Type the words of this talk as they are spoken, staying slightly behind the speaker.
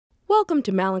Welcome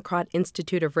to Mallinckrodt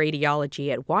Institute of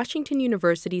Radiology at Washington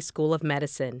University School of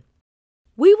Medicine.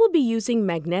 We will be using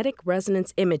magnetic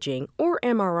resonance imaging, or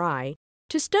MRI,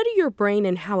 to study your brain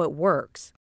and how it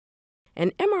works.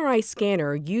 An MRI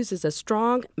scanner uses a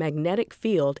strong magnetic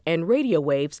field and radio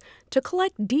waves to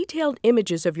collect detailed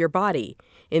images of your body,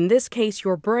 in this case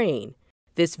your brain.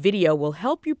 This video will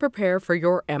help you prepare for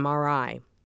your MRI.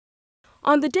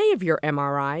 On the day of your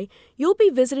MRI, you'll be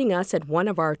visiting us at one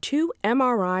of our 2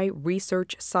 MRI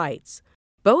research sites.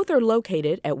 Both are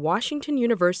located at Washington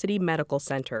University Medical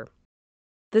Center.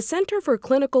 The Center for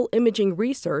Clinical Imaging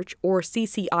Research, or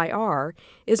CCIR,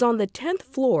 is on the 10th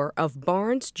floor of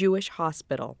Barnes Jewish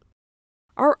Hospital.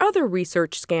 Our other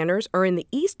research scanners are in the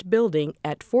East Building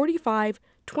at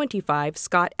 4525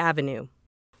 Scott Avenue.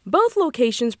 Both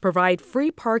locations provide free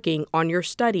parking on your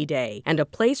study day and a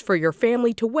place for your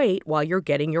family to wait while you're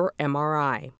getting your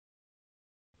MRI.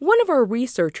 One of our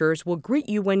researchers will greet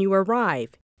you when you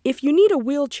arrive. If you need a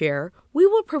wheelchair, we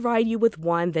will provide you with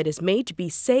one that is made to be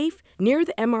safe near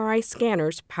the MRI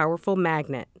scanner's powerful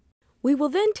magnet. We will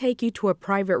then take you to a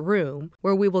private room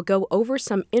where we will go over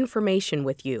some information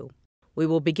with you. We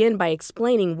will begin by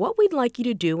explaining what we'd like you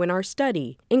to do in our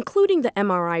study, including the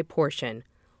MRI portion.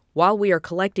 While we are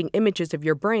collecting images of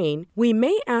your brain, we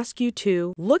may ask you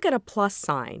to look at a plus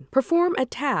sign, perform a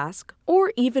task,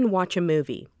 or even watch a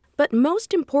movie. But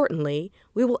most importantly,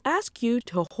 we will ask you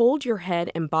to hold your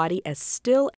head and body as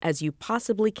still as you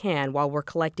possibly can while we're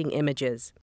collecting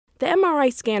images. The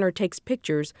MRI scanner takes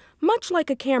pictures much like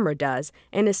a camera does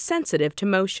and is sensitive to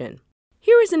motion.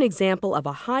 Here is an example of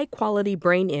a high-quality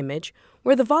brain image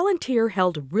where the volunteer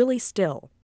held really still.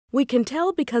 We can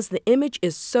tell because the image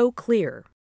is so clear.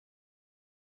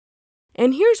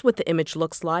 And here's what the image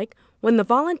looks like when the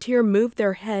volunteer moved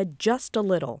their head just a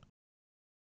little.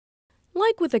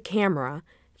 Like with a camera,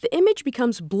 the image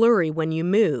becomes blurry when you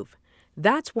move.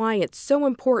 That's why it's so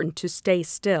important to stay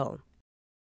still.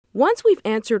 Once we've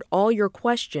answered all your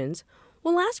questions,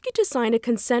 we'll ask you to sign a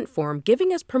consent form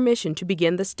giving us permission to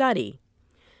begin the study.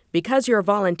 Because you're a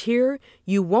volunteer,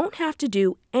 you won't have to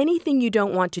do anything you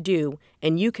don't want to do,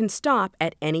 and you can stop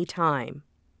at any time.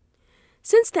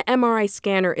 Since the MRI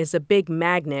scanner is a big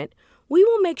magnet, we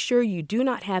will make sure you do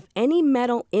not have any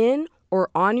metal in or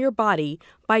on your body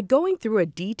by going through a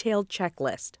detailed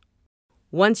checklist.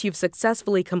 Once you've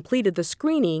successfully completed the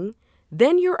screening,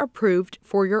 then you're approved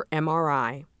for your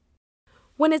MRI.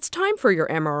 When it's time for your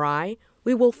MRI,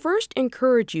 we will first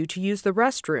encourage you to use the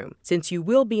restroom, since you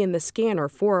will be in the scanner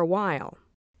for a while.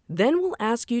 Then we'll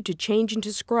ask you to change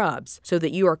into scrubs so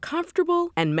that you are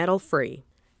comfortable and metal-free.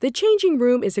 The changing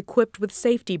room is equipped with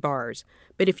safety bars,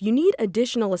 but if you need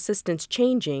additional assistance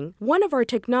changing, one of our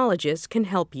technologists can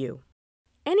help you.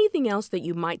 Anything else that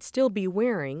you might still be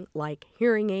wearing, like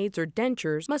hearing aids or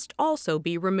dentures, must also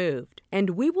be removed,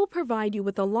 and we will provide you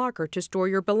with a locker to store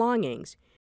your belongings.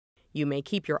 You may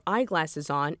keep your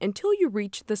eyeglasses on until you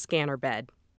reach the scanner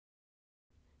bed.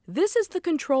 This is the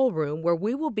control room where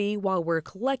we will be while we're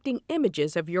collecting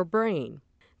images of your brain.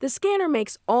 The scanner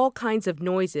makes all kinds of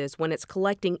noises when it's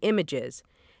collecting images,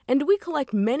 and we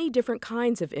collect many different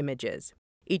kinds of images.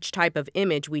 Each type of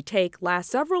image we take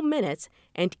lasts several minutes,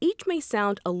 and each may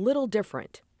sound a little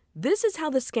different. This is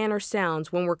how the scanner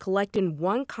sounds when we're collecting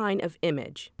one kind of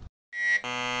image.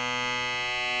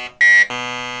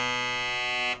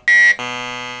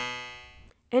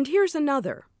 And here's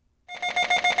another.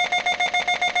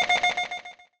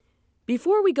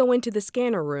 Before we go into the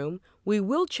scanner room, we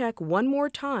will check one more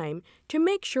time to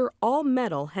make sure all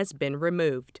metal has been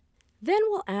removed. Then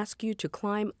we'll ask you to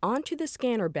climb onto the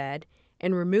scanner bed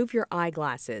and remove your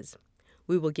eyeglasses.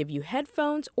 We will give you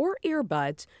headphones or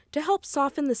earbuds to help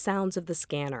soften the sounds of the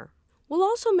scanner. We'll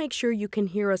also make sure you can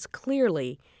hear us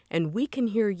clearly and we can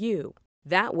hear you.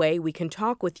 That way we can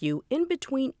talk with you in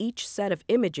between each set of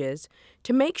images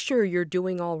to make sure you're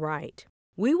doing all right.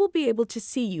 We will be able to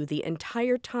see you the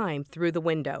entire time through the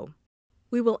window.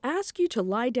 We will ask you to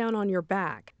lie down on your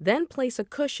back, then place a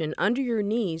cushion under your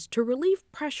knees to relieve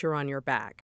pressure on your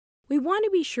back. We want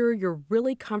to be sure you're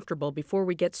really comfortable before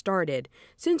we get started,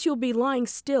 since you'll be lying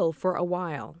still for a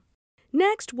while.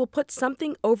 Next, we'll put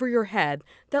something over your head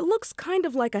that looks kind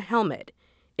of like a helmet.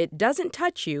 It doesn't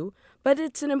touch you, but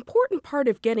it's an important part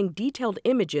of getting detailed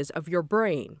images of your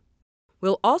brain.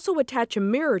 We'll also attach a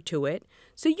mirror to it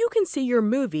so you can see your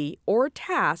movie or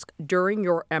task during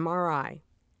your MRI.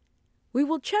 We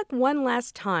will check one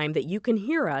last time that you can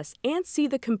hear us and see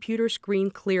the computer screen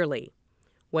clearly.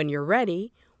 When you're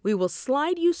ready, we will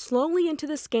slide you slowly into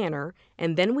the scanner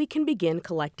and then we can begin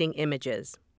collecting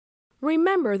images.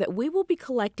 Remember that we will be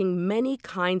collecting many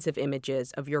kinds of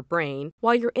images of your brain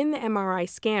while you're in the MRI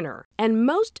scanner, and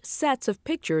most sets of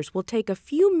pictures will take a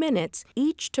few minutes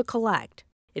each to collect.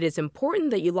 It is important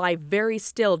that you lie very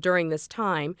still during this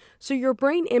time so your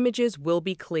brain images will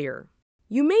be clear.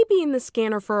 You may be in the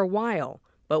scanner for a while,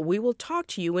 but we will talk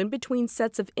to you in between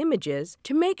sets of images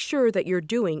to make sure that you're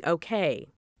doing okay.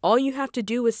 All you have to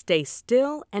do is stay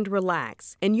still and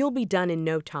relax, and you'll be done in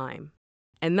no time.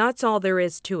 And that's all there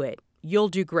is to it. You'll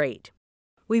do great.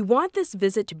 We want this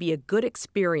visit to be a good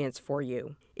experience for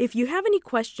you. If you have any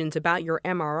questions about your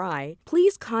MRI,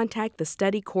 please contact the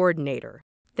study coordinator.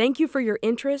 Thank you for your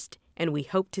interest, and we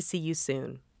hope to see you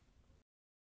soon.